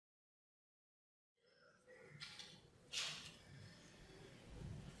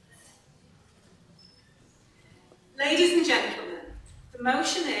Ladies and gentlemen, the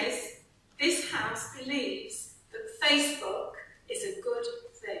motion is, this House believes that Facebook is a good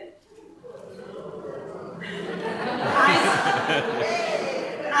thing.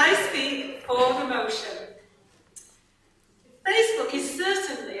 I speak for the motion. Facebook is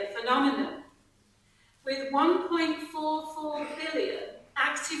certainly a phenomenon. With 1.44 billion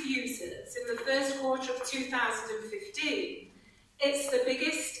active users in the first quarter of 2015, it's the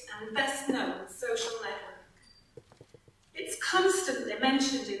biggest and best known social network. It's constantly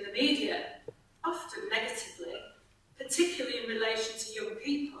mentioned in the media, often negatively, particularly in relation to young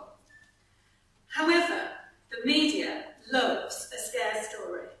people. However, the media loves a scare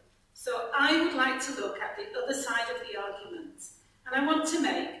story, so I would like to look at the other side of the argument, and I want to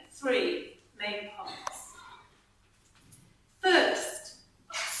make three main points. First,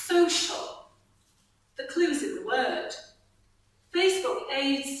 social. The clue's in the word. Facebook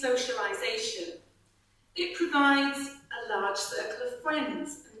aids socialisation. It provides a large circle of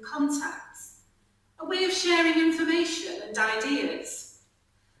friends and contacts, a way of sharing information and ideas,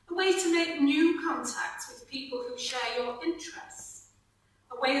 a way to make new contacts with people who share your interests,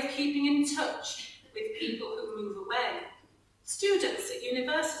 a way of keeping in touch with people who move away, students at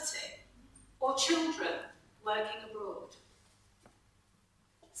university, or children working abroad.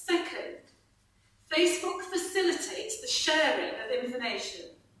 Second, Facebook facilitates the sharing of information.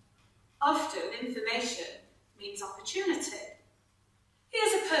 Often, information means opportunity.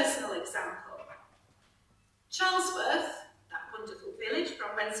 Here's a personal example. Charlesworth, that wonderful village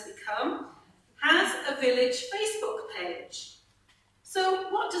from whence we come, has a village Facebook page. So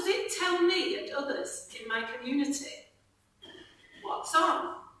what does it tell me and others in my community? What's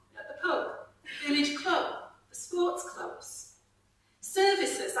on at the pub, the village club, the sports clubs?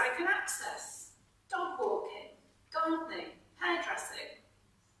 Services I can access, dog walking, gardening, hairdressing.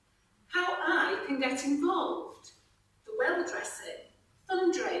 How I can get involved, the well-dressing,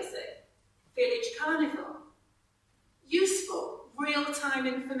 fundraising, village carnival. Useful, real-time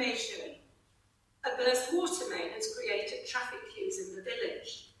information. A burst water main has created traffic queues in the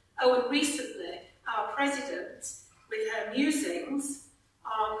village. Oh, and recently, our president, with her musings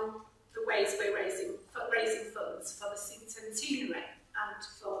on the ways we're raising funds for the centenary and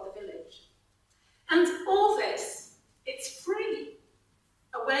for the village. And all this, it's free.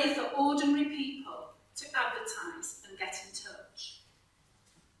 A way for ordinary people to advertise and get in touch.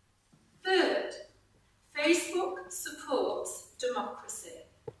 Third, Facebook supports democracy.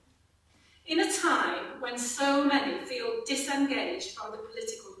 In a time when so many feel disengaged from the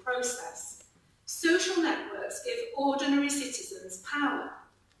political process, social networks give ordinary citizens power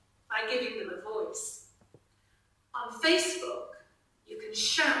by giving them a voice. On Facebook, you can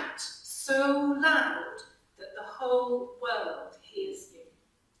shout so loud that the whole world hears you.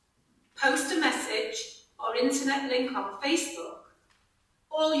 Post a message or internet link on Facebook,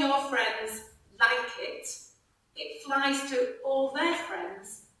 all your friends like it, it flies to all their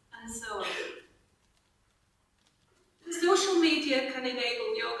friends, and so on. Social media can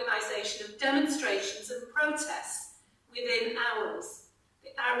enable the organisation of demonstrations and protests within hours,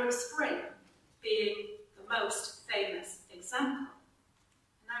 the Arab Spring being the most famous example.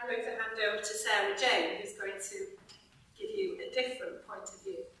 And I'm going to hand over to Sara-Jayne, who's going to give you a different point of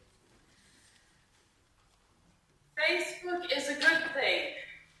view. Facebook is a good thing,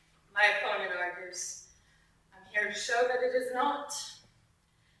 my opponent argues. I'm here to show that it is not.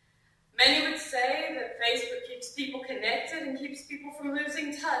 Many would say that Facebook keeps people connected and keeps people from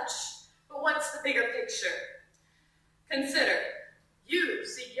losing touch, but what's the bigger picture? Consider, you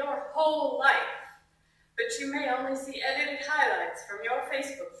see your whole life, but you may only see edited highlights from your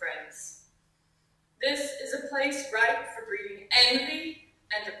Facebook friends. This is a place ripe for breeding envy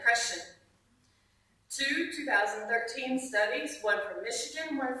and depression. Two 2013 studies, one from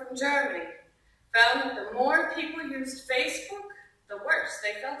Michigan, one from Germany, found that the more people used Facebook, the worse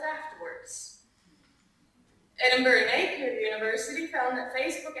they felt afterwards. Edinburgh Napier University found that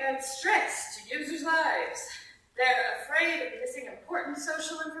Facebook adds stress to users' lives. They're afraid of missing important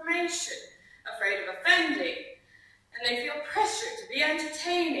social information, afraid of offending, and they feel pressure to be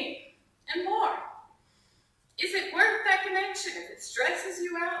entertaining, and more. Is it worth that connection if it stresses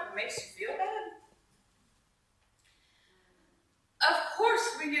you out and makes you feel bad? Of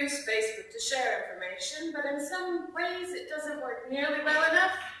course we use Facebook to share information, but in some ways it doesn't work nearly well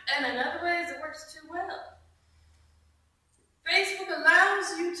enough, and in other ways it works too well. Facebook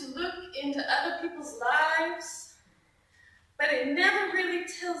allows you to look into other people's lives, but it never really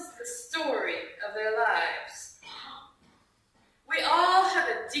tells the story of their lives. We all have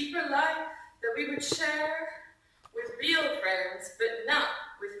a deeper life that we would share with real friends, but not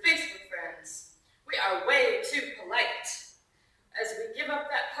with Facebook friends. We are way too polite give up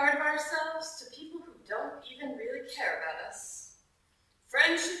that part of ourselves to people who don't even really care about us.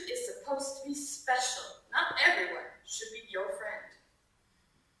 Friendship is supposed to be special. Not everyone should be your friend.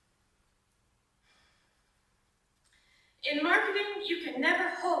 In marketing, you can never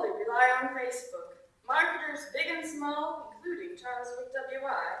wholly rely on Facebook. Marketers big and small, including Charlesworth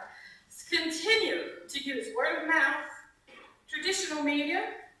DWI, continue to use word of mouth, traditional media,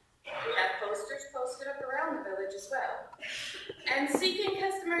 we have posters posted up around the village as well, and seeking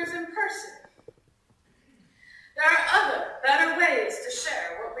customers in person. There are other, better ways to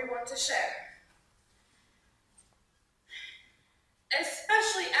share what we want to share.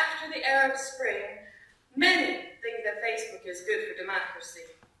 Especially after the Arab Spring, many think that Facebook is good for democracy.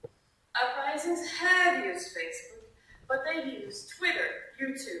 Uprisings have used Facebook, but they've used Twitter,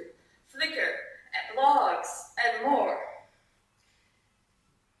 YouTube, Flickr, blogs, and more.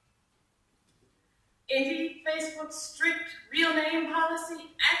 Indeed, Facebook's strict real name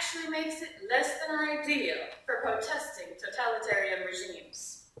policy actually makes it less than ideal for protesting totalitarian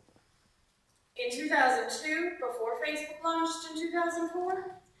regimes. In 2002, before Facebook launched in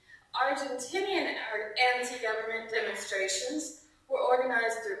 2004, Argentinian anti-government demonstrations were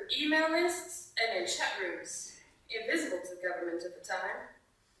organized through email lists and in chat rooms, invisible to the government at the time.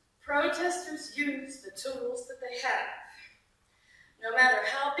 Protesters used the tools that they have. No matter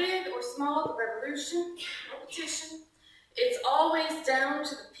how big or small the revolution or petition, it's always down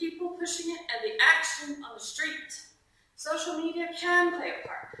to the people pushing it and the action on the street. Social media can play a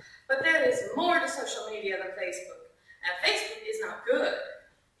part, but there is more to social media than Facebook, and Facebook is not good.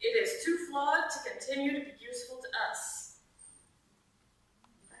 It is too flawed to continue to be useful to us.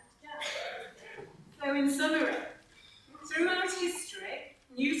 So in summary, throughout history,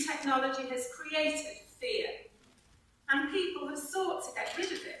 new technology has created fear, and people have sought to get rid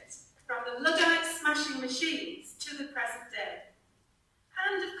of it, from the Luddite-smashing machines to the present day.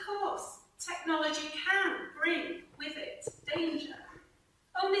 And of course, technology can bring with it danger.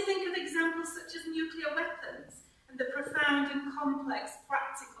 Only think of examples such as nuclear weapons and the profound and complex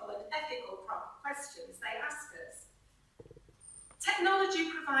practical and ethical questions they ask us. Technology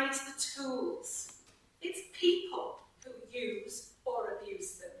provides the tools. It's people who use or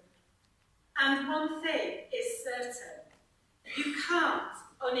abuse them. And one thing is certain, you can't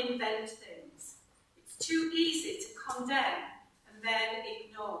uninvent things. It's too easy to condemn and then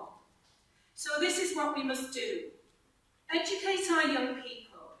ignore. So this is what we must do. Educate our young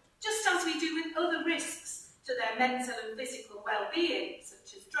people, just as we do with other risks to their mental and physical well-being,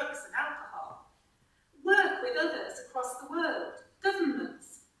 such as drugs and alcohol. Work with others across the world,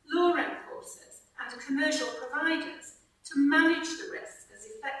 governments, law enforcers, and commercial providers to manage the risk as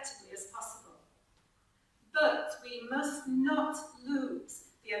effectively as possible. But we must not lose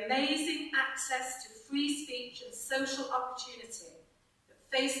the amazing access to free speech and social opportunity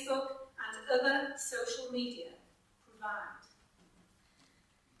that Facebook and other social media provide.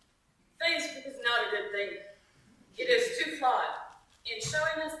 Facebook is not a good thing. It is too flawed. In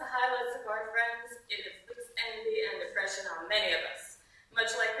showing us the highlights of our friends, it inflicts envy and depression on many of us,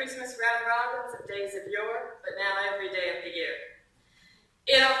 much like Christmas round robins of days of yore, but now every day of the year.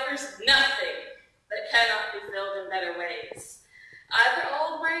 It offers nothing that cannot be filled in better ways, either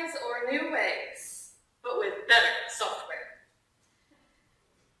old ways or new ways, but with better software.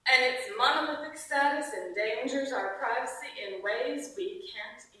 And its monolithic status endangers our privacy in ways we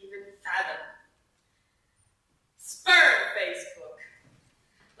can't even fathom. Spurn Facebook.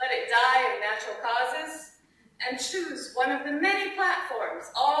 Let it die of natural causes, and choose one of the many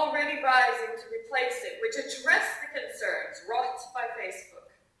platforms already rising to replace it, which address the concerns wrought by Facebook.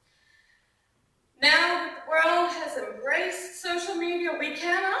 Now that the world has embraced social media, we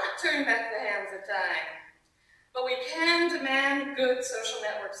cannot turn back the hands of time, but we can demand good social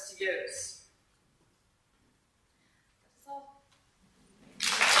networks to use. That's all.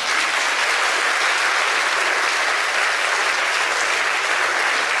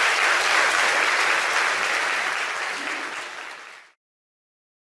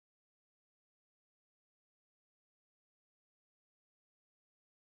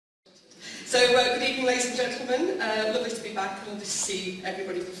 So, good evening, ladies and gentlemen. Lovely to be back and lovely to see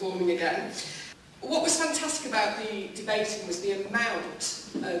everybody performing again. What was fantastic about the debating was the amount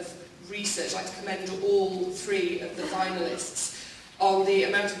of research. I'd like to commend all three of the finalists on the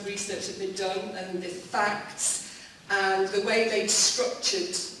amount of research that they'd done and the facts and the way they'd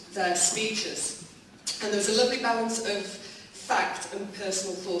structured their speeches. And there was a lovely balance of fact and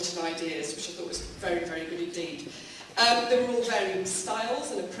personal thought and ideas, which I thought was very, very good indeed. There were all varying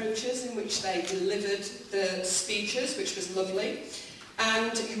styles and approaches in which they delivered the speeches, which was lovely.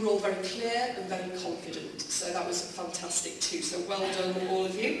 And you were all very clear and very confident, so that was fantastic too, so well done all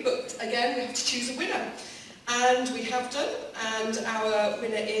of you. But again, we have to choose a winner. And we have done, and our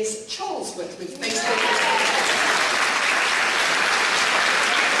winner is Charlesworth with Facebook.